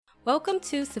Welcome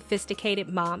to Sophisticated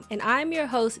Mom, and I'm your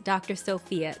host, Dr.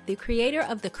 Sophia, the creator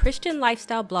of the Christian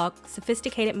lifestyle blog,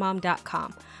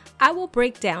 sophisticatedmom.com. I will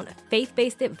break down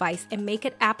faith-based advice and make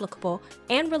it applicable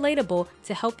and relatable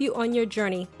to help you on your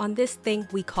journey on this thing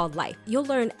we call life. You'll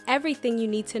learn everything you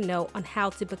need to know on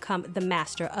how to become the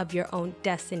master of your own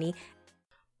destiny.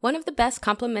 One of the best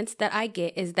compliments that I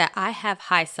get is that I have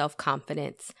high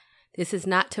self-confidence. This is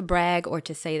not to brag or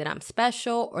to say that I'm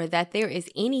special or that there is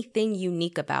anything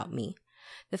unique about me.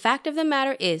 The fact of the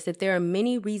matter is that there are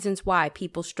many reasons why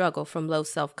people struggle from low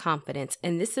self-confidence,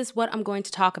 and this is what I'm going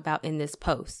to talk about in this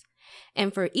post.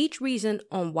 And for each reason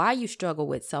on why you struggle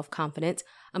with self-confidence,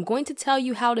 I'm going to tell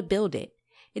you how to build it.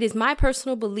 It is my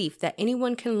personal belief that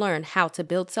anyone can learn how to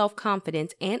build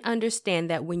self-confidence and understand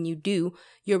that when you do,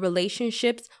 your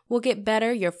relationships will get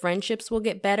better, your friendships will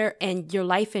get better, and your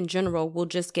life in general will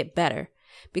just get better.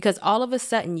 Because all of a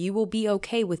sudden, you will be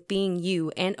okay with being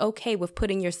you and okay with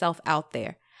putting yourself out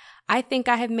there. I think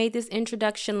I have made this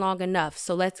introduction long enough,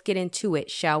 so let's get into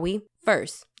it, shall we?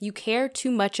 First, you care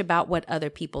too much about what other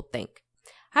people think.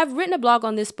 I've written a blog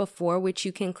on this before, which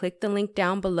you can click the link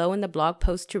down below in the blog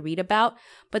post to read about,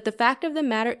 but the fact of the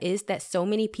matter is that so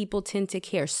many people tend to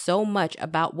care so much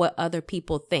about what other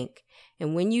people think.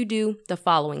 And when you do, the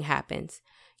following happens.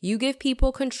 You give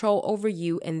people control over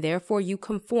you, and therefore you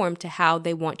conform to how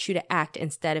they want you to act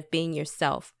instead of being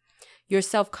yourself. Your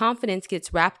self-confidence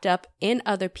gets wrapped up in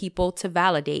other people to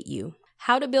validate you.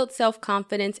 How to build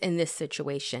self-confidence in this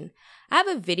situation. I have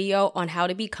a video on how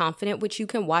to be confident, which you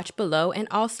can watch below. And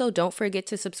also don't forget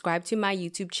to subscribe to my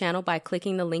YouTube channel by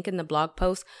clicking the link in the blog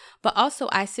post. But also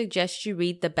I suggest you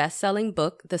read the best-selling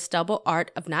book, The Stubborn Art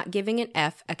of Not Giving an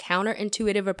F, A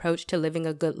Counterintuitive Approach to Living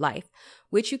a Good Life,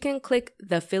 which you can click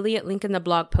the affiliate link in the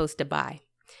blog post to buy.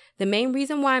 The main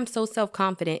reason why I'm so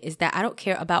self-confident is that I don't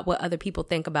care about what other people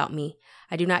think about me.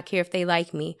 I do not care if they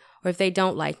like me or if they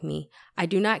don't like me. I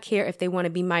do not care if they want to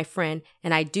be my friend,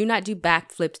 and I do not do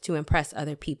backflips to impress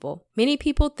other people. Many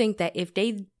people think that if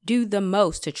they do the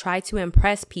most to try to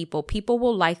impress people, people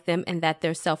will like them and that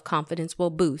their self-confidence will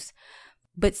boost.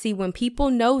 But see, when people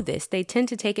know this, they tend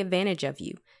to take advantage of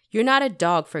you. You're not a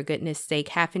dog, for goodness sake,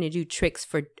 having to do tricks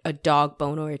for a dog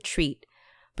bone or a treat.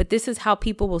 But this is how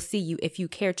people will see you if you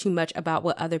care too much about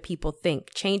what other people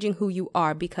think, changing who you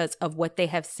are because of what they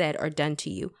have said or done to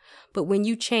you. But when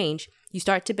you change, you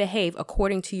start to behave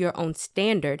according to your own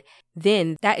standard,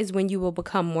 then that is when you will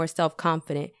become more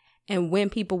self-confident and when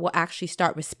people will actually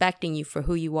start respecting you for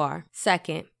who you are.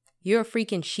 Second, you're a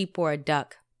freaking sheep or a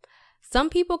duck. Some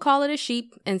people call it a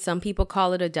sheep and some people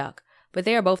call it a duck, but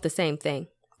they are both the same thing.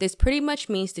 This pretty much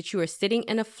means that you are sitting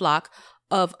in a flock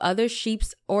of other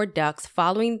sheeps or ducks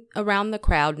following around the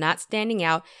crowd, not standing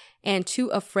out, and too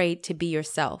afraid to be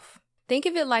yourself. Think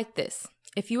of it like this.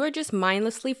 If you are just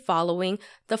mindlessly following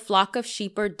the flock of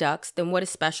sheep or ducks, then what is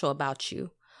special about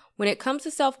you? When it comes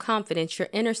to self-confidence, your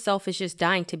inner self is just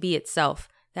dying to be itself.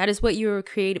 That is what you were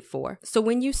created for. So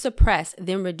when you suppress,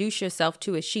 then reduce yourself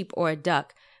to a sheep or a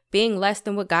duck, being less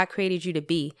than what God created you to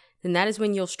be, then that is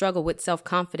when you'll struggle with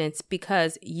self-confidence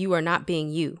because you are not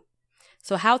being you.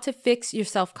 So how to fix your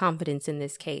self-confidence in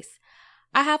this case?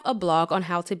 I have a blog on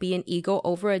how to be an eagle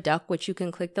over a duck, which you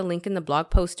can click the link in the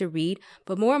blog post to read.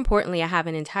 But more importantly, I have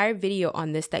an entire video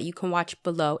on this that you can watch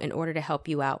below in order to help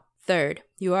you out. Third,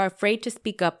 you are afraid to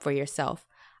speak up for yourself.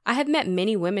 I have met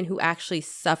many women who actually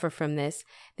suffer from this.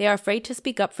 They are afraid to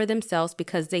speak up for themselves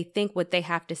because they think what they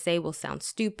have to say will sound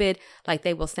stupid, like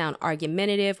they will sound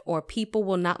argumentative, or people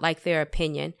will not like their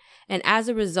opinion. And as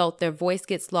a result, their voice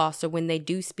gets lost, or when they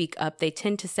do speak up, they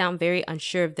tend to sound very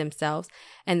unsure of themselves,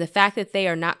 and the fact that they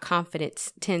are not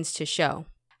confident tends to show.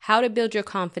 How to build your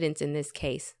confidence in this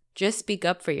case? Just speak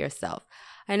up for yourself.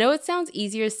 I know it sounds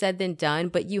easier said than done,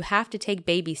 but you have to take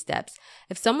baby steps.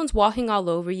 If someone's walking all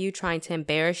over you trying to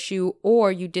embarrass you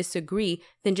or you disagree,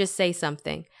 then just say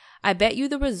something. I bet you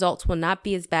the results will not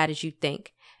be as bad as you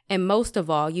think. And most of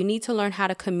all, you need to learn how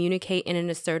to communicate in an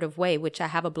assertive way, which I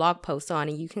have a blog post on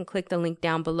and you can click the link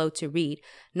down below to read.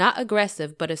 Not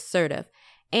aggressive, but assertive.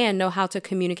 And know how to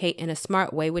communicate in a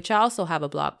smart way, which I also have a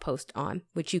blog post on,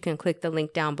 which you can click the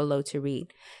link down below to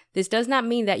read. This does not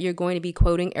mean that you're going to be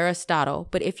quoting Aristotle,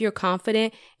 but if you're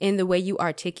confident in the way you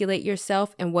articulate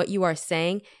yourself and what you are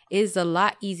saying, it is a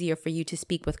lot easier for you to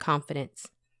speak with confidence.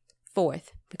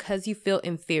 Fourth, because you feel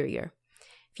inferior.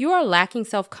 If you are lacking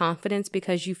self-confidence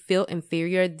because you feel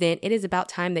inferior, then it is about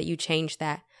time that you change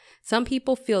that. Some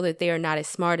people feel that they are not as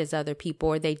smart as other people,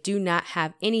 or they do not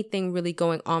have anything really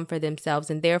going on for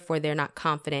themselves, and therefore they're not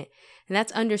confident. And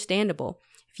that's understandable.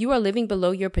 If you are living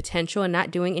below your potential and not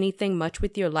doing anything much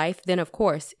with your life, then of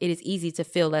course it is easy to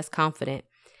feel less confident.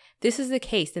 this is the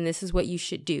case, then this is what you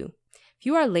should do. If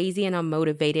you are lazy and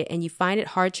unmotivated and you find it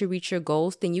hard to reach your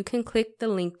goals, then you can click the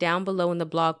link down below in the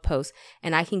blog post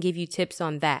and I can give you tips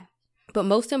on that. But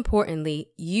most importantly,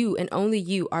 you and only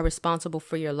you are responsible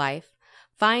for your life.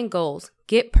 Find goals,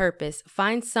 get purpose,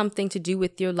 find something to do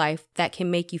with your life that can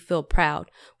make you feel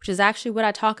proud, which is actually what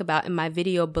I talk about in my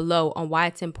video below on why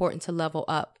it's important to level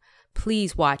up.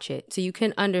 Please watch it so you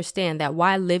can understand that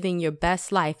why living your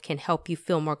best life can help you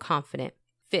feel more confident.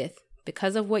 5th,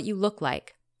 because of what you look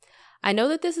like. I know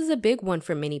that this is a big one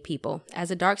for many people.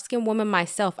 As a dark-skinned woman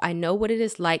myself, I know what it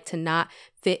is like to not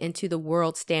fit into the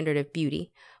world standard of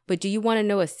beauty. But do you want to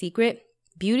know a secret?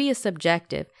 Beauty is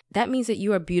subjective. That means that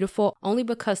you are beautiful only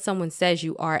because someone says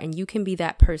you are, and you can be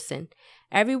that person.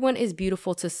 Everyone is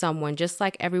beautiful to someone, just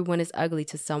like everyone is ugly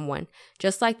to someone.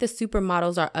 Just like the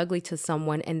supermodels are ugly to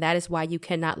someone, and that is why you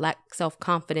cannot lack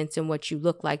self-confidence in what you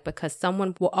look like, because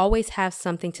someone will always have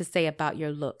something to say about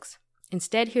your looks.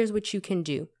 Instead, here's what you can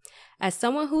do. As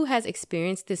someone who has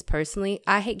experienced this personally,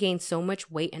 I had gained so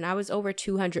much weight and I was over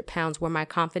 200 pounds where my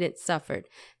confidence suffered.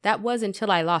 That was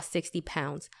until I lost 60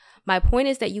 pounds. My point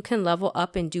is that you can level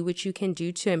up and do what you can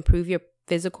do to improve your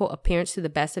physical appearance to the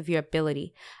best of your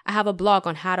ability. I have a blog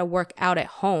on how to work out at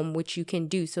home, which you can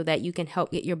do so that you can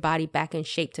help get your body back in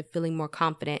shape to feeling more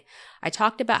confident. I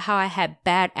talked about how I had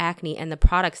bad acne and the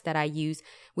products that I use,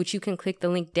 which you can click the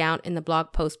link down in the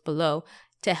blog post below,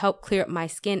 to help clear up my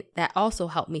skin. That also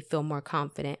helped me feel more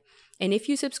confident. And if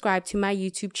you subscribe to my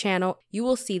YouTube channel, you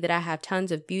will see that I have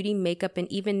tons of beauty, makeup, and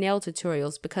even nail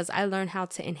tutorials because I learned how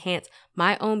to enhance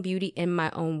my own beauty in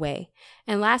my own way.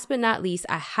 And last but not least,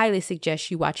 I highly suggest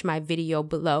you watch my video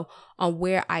below on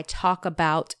where I talk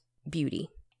about beauty.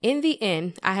 In the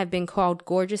end, I have been called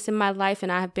gorgeous in my life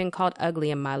and I have been called ugly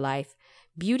in my life.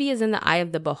 Beauty is in the eye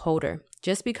of the beholder.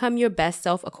 Just become your best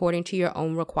self according to your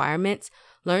own requirements.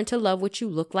 Learn to love what you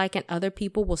look like, and other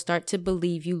people will start to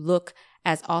believe you look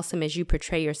as awesome as you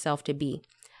portray yourself to be.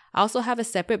 I also have a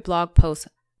separate blog post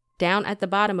down at the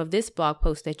bottom of this blog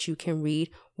post that you can read,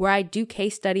 where I do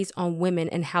case studies on women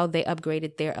and how they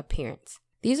upgraded their appearance.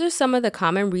 These are some of the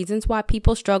common reasons why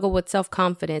people struggle with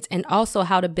self-confidence, and also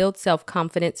how to build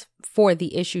self-confidence for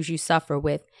the issues you suffer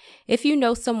with. If you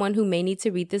know someone who may need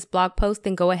to read this blog post,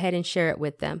 then go ahead and share it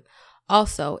with them.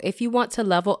 Also, if you want to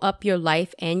level up your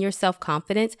life and your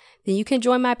self-confidence, then you can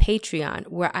join my Patreon,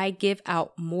 where I give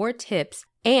out more tips,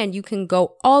 and you can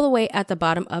go all the way at the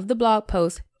bottom of the blog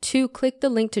post to click the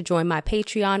link to join my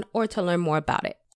Patreon or to learn more about it.